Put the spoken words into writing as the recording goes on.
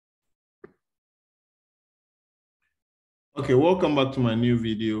Okay, welcome back to my new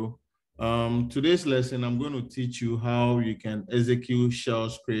video. Today's lesson, I'm going to teach you how you can execute shell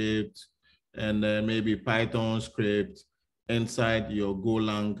script and maybe Python script inside your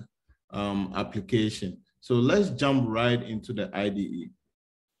Golang application. So let's jump right into the IDE.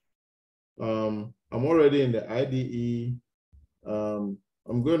 I'm already in the IDE. I'm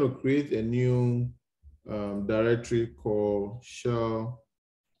going to create a new directory called shell-script.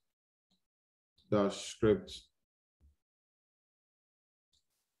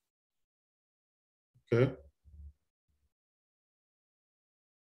 Okay.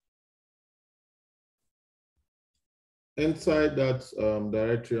 Inside that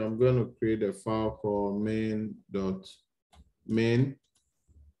directory, I'm going to create a file called main.main.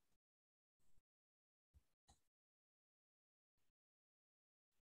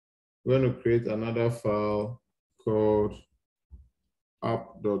 We're going to create another file called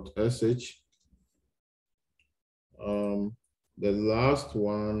app.sh. The last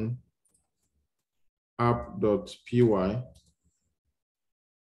one, app.py.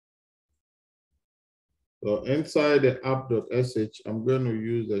 So inside the app.sh, I'm going to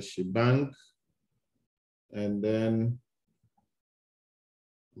use the shebang, and then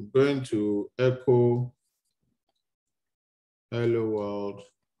I'm going to echo hello world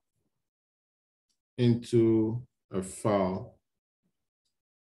into a file,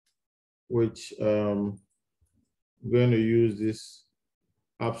 which I'm going to use this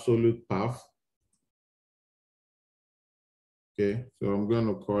absolute path. Okay, so I'm going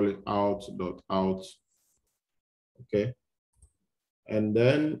to call it out.out. Okay, and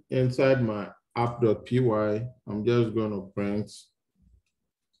then inside my app.py, I'm just going to print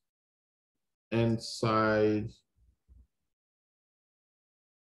inside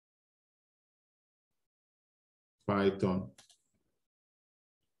Python.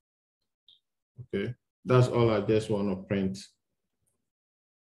 Okay, that's all I just want to print.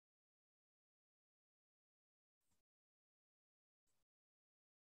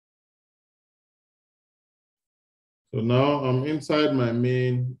 So now I'm inside my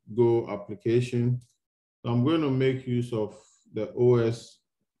main Go application. I'm going to make use of the OS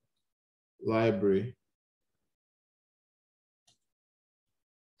library.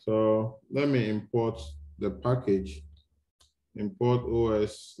 So let me import the package, import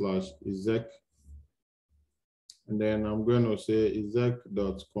os/exec. And then I'm going to say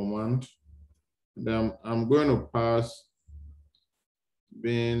exec.command. Then I'm going to pass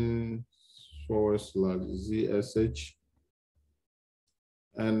bin/zsh.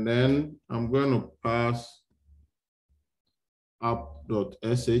 And then I'm going to pass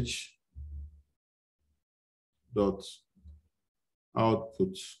app.sh dot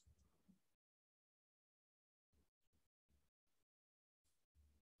output.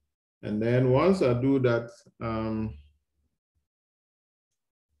 And then once I do that,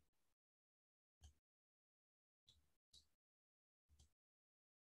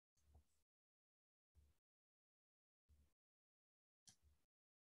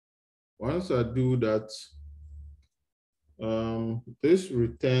 this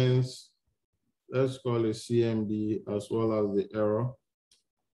returns, let's call it CMD as well as the error.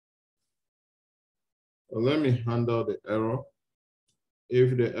 So let me handle the error.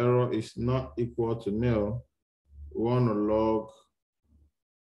 If the error is not equal to nil, we want to log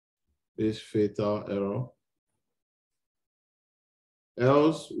this fatal error.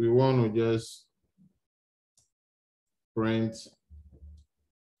 Else, we want to just print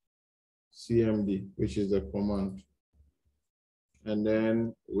CMD, which is the command. And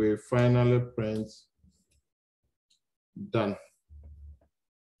then we finally print done.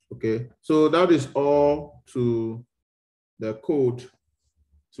 Okay, so that is all to the code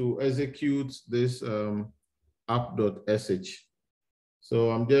to execute this app.sh. So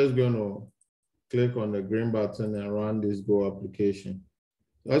I'm just going to click on the green button and run this Go application.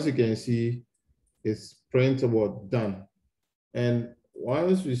 As you can see, it's printable done. And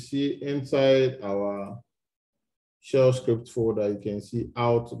once we see inside our shell script folder, you can see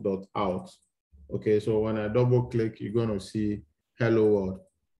out.out. Okay, so when I double click, you're going to see hello world.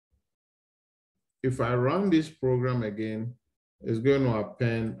 If I run this program again, it's going to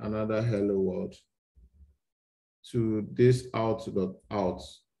append another hello world to this out.out.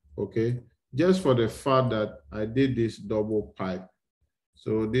 Okay, just for the fact that I did this double pipe.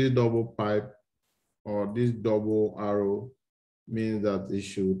 So this double pipe or this double arrow means that it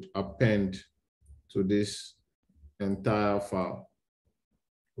should append to this entire file.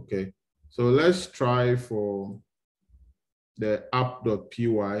 Okay, so let's try for the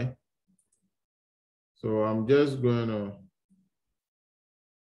app.py. So I'm just going to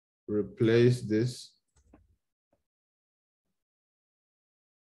replace this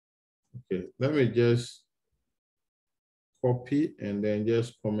Okay, let me just copy and then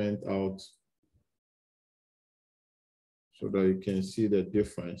just comment out so that you can see the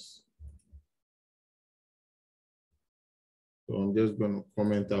difference. So I'm just going to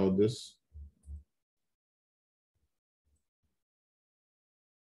comment out this.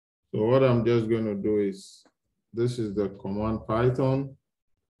 So what I'm just going to do is, this is the command Python,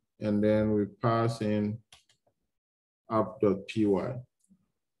 and then we pass in app.py.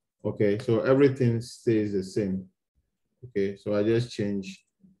 Okay, so everything stays the same. Okay, so I just change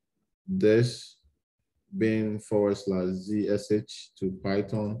this bin /ZSH to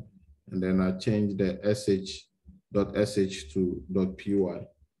Python, and then I change the sh.sh to .py.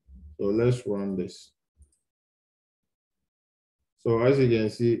 So let's run this. So as you can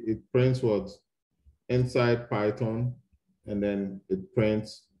see, it prints what? Inside Python, and then it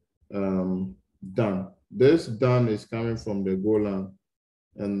prints done. This done is coming from the Golang,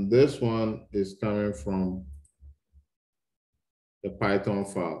 and this one is coming from the Python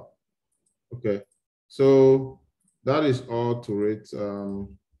file. Okay, so that is all to it.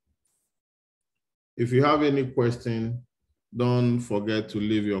 If you have any question, don't forget to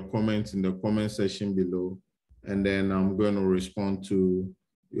leave your comments in the comment section below, and then I'm going to respond to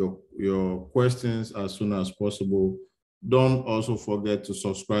your questions as soon as possible. Don't also forget to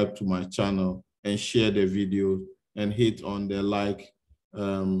subscribe to my channel and share the video and hit on the like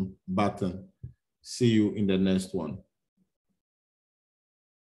button. See you in the next one.